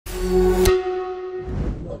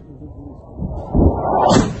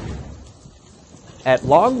At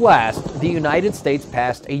long last, the United States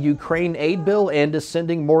passed a Ukraine aid bill and is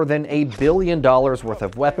sending more than $1 billion worth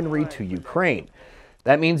of weaponry to Ukraine.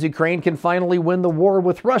 That means Ukraine can finally win the war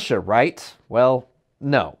with Russia, right? Well,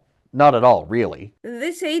 no, not at all, really.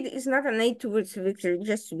 This aid is not an aid towards victory,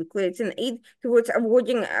 just to be clear. It's an aid towards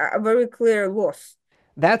avoiding a very clear loss.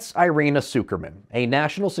 That's Irina Sukerman, a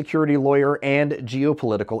national security lawyer and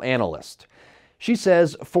geopolitical analyst. She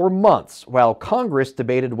says for months, while Congress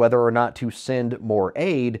debated whether or not to send more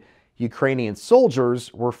aid, Ukrainian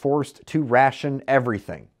soldiers were forced to ration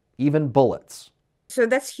everything, even bullets. So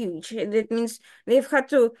that's huge. That means they've had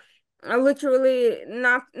to literally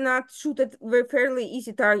not shoot at very fairly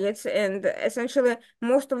easy targets, and essentially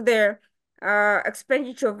most of their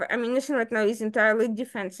expenditure of ammunition right now is entirely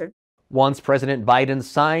defensive. Once President Biden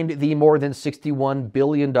signed the more than $61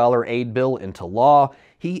 billion aid bill into law,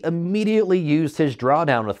 he immediately used his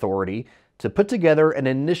drawdown authority to put together an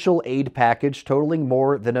initial aid package totaling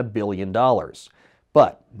more than $1 billion.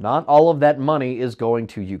 But not all of that money is going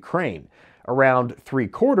to Ukraine. Around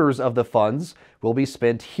 3/4 of the funds will be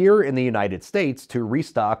spent here in the United States to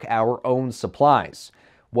restock our own supplies.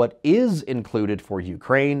 What is included for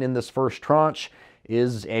Ukraine in this first tranche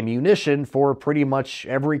is ammunition for pretty much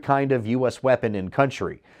every kind of U.S. weapon in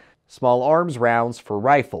country. Small arms rounds for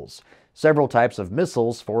rifles, several types of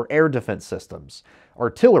missiles for air defense systems,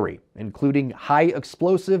 artillery, including high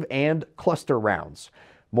explosive and cluster rounds,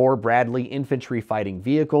 more Bradley infantry fighting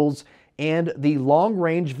vehicles, and the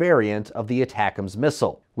long-range variant of the ATACMS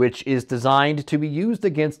missile, which is designed to be used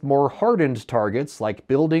against more hardened targets like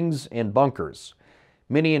buildings and bunkers.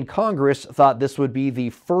 Many in Congress thought this would be the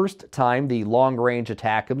first time the long-range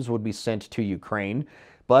ATACMS would be sent to Ukraine,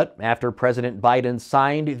 but after President Biden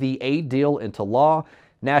signed the aid deal into law,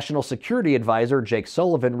 National Security Advisor Jake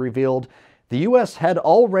Sullivan revealed the U.S. had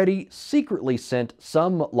already secretly sent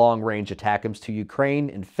some long-range ATACMS to Ukraine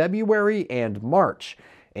in February and March,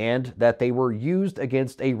 and that they were used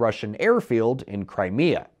against a Russian airfield in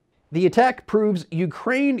Crimea. The attack proves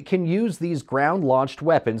Ukraine can use these ground-launched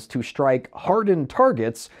weapons to strike hardened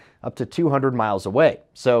targets up to 200 miles away.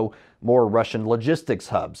 So more Russian logistics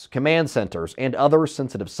hubs, command centers, and other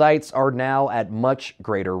sensitive sites are now at much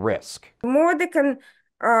greater risk. The more they can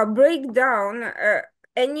break down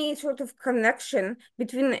any sort of connection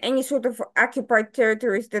between any sort of occupied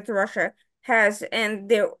territories that Russia has and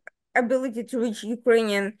their ability to reach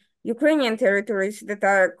Ukrainian territories that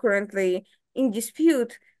are currently in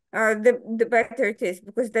dispute, the better it is,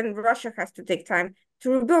 because then Russia has to take time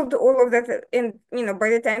to rebuild all of that, and by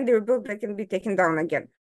the time they rebuild, they can be taken down again.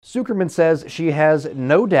 Sukerman says she has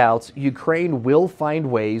no doubts Ukraine will find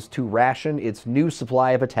ways to ration its new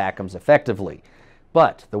supply of ATACMS effectively,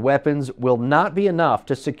 but the weapons will not be enough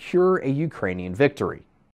to secure a Ukrainian victory.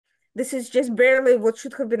 This is just barely what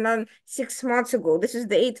should have been done 6 months ago. This is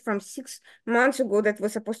the aid from 6 months ago that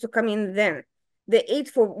was supposed to come in then. The aid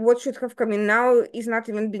for what should have come in now is not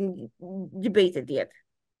even been debated yet.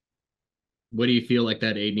 What do you feel like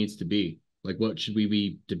that aid needs to be? Like, what should we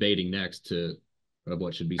be debating next to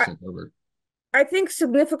what should be sent over? I think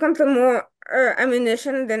significantly more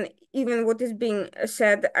ammunition than even what is being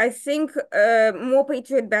said. I think more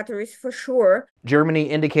Patriot batteries for sure. Germany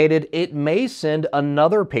indicated it may send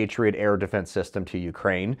another Patriot air defense system to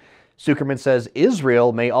Ukraine. Sukerman says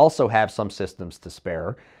Israel may also have some systems to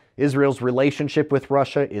spare. Israel's relationship with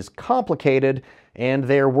Russia is complicated, and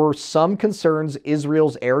there were some concerns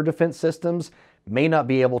Israel's air defense systems may not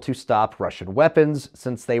be able to stop Russian weapons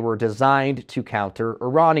since they were designed to counter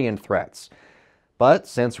Iranian threats. But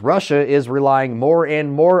since Russia is relying more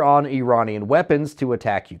and more on Iranian weapons to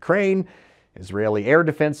attack Ukraine, Israeli air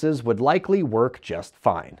defenses would likely work just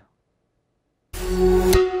fine.